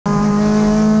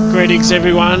Greetings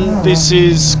everyone, this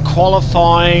is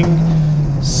qualifying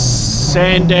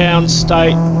Sandown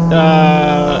State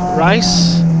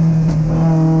race.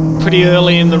 Pretty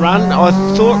early in the run. I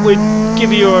thought we'd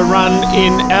give you a run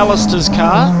in Alistair's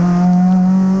car,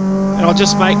 and I'll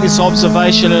just make this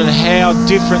observation on how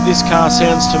different this car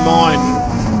sounds to mine.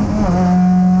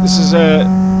 This is a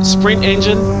Sprint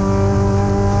engine,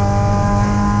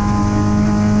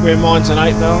 where mine's an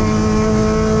 8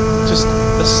 valve. Just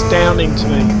astounding to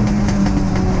me.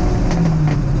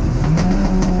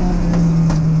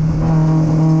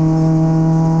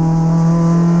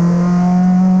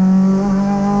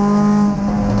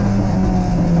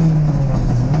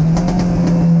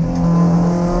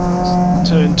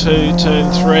 Turn 2,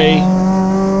 turn 3,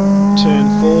 turn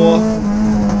 4.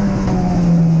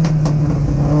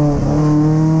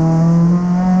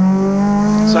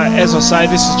 So as I say,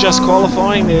 this is just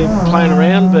qualifying. They're playing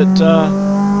around, but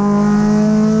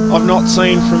I've not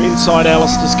seen from inside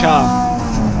Alistair's car.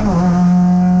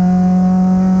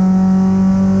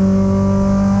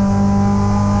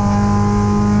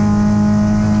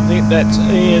 I think that's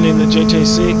Ian in the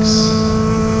GT6.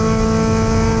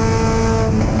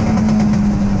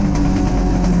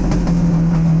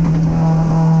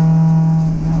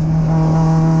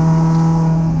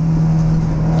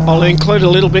 I'll include a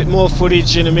little bit more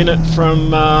footage in a minute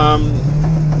from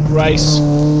race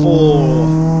 4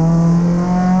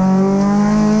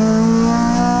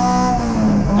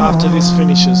 after this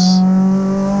finishes.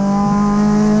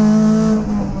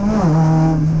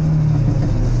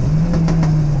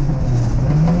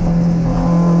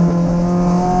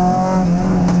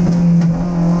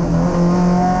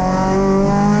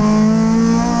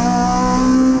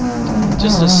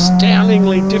 Just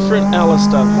astoundingly different,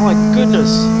 Alistair. My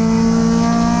goodness.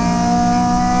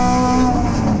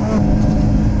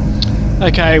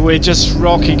 Okay, we're just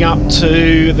rocking up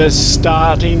to the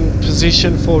starting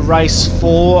position for race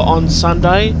 4 on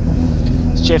Sunday.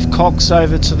 It's Jeff Cox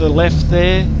over to the left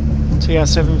there,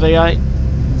 TR7 V8.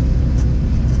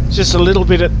 Just a little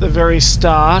bit at the very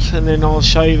start, and then I'll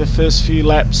show you the first few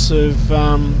laps of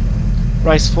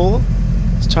race 4.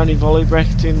 It's Tony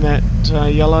Volleybrecht in that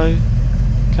yellow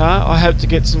car. I hope to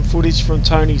get some footage from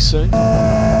Tony soon.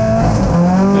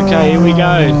 Okay, here we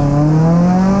go.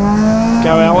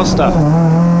 Go Alistair.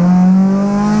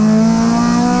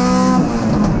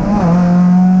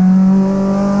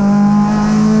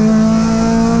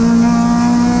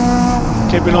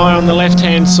 Keep an eye on the left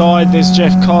hand side, there's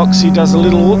Jeff Cox. He does a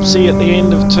little whoopsie at the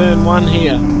end of turn 1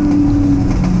 here.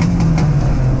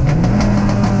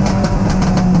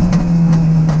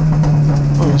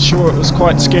 I'm sure it was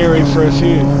quite scary for a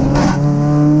few.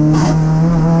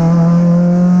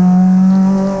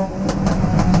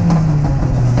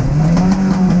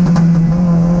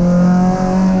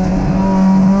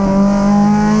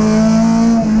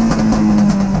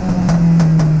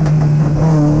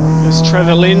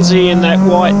 Trevor Lindsay in that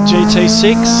white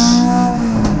GT6.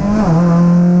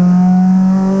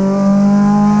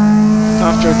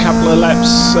 After a couple of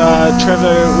laps,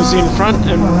 Trevor was in front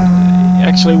and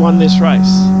actually won this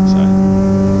race. So,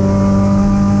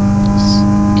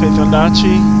 Keith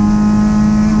Ondaatje.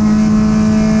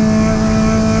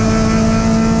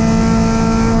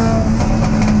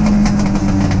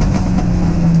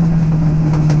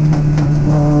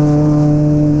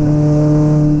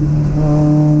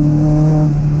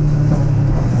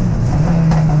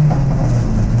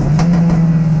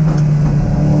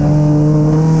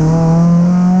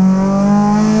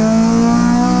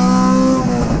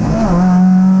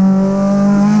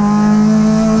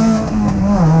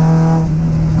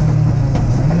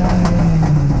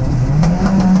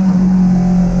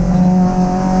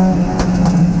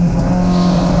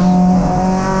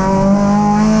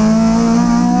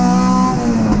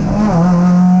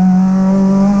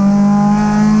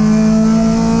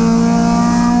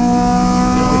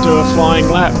 Flying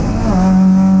lap.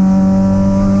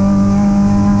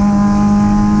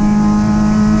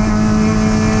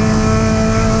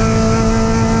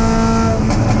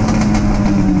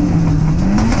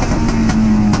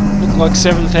 Looked like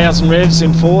 7,000 revs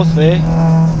in 4th there.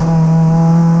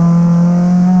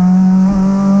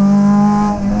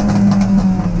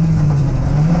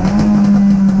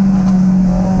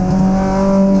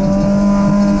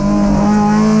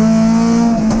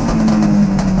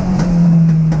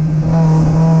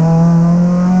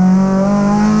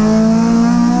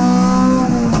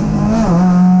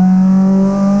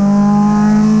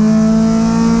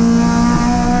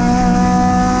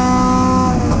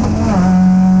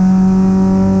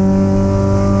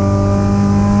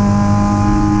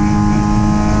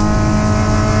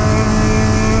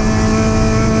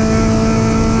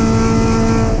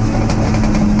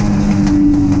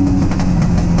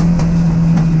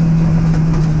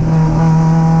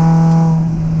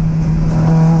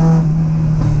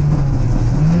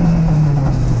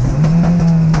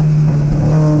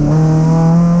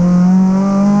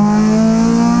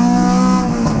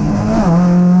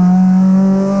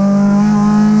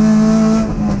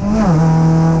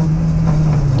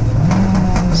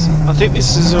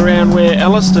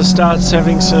 Alistair starts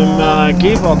having some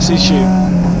gearbox issue.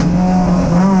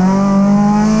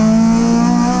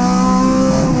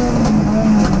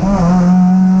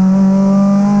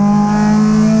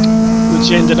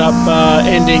 Which ended up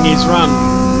ending his run.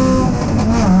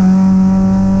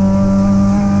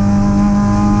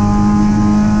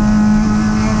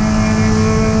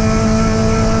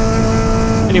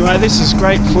 Anyway, this is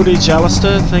great footage,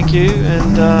 Alistair, thank you,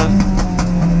 and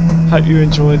hope you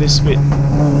enjoy this bit.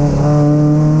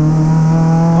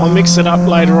 I'll mix it up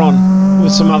later on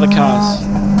with some other cars.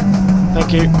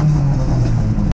 Thank you.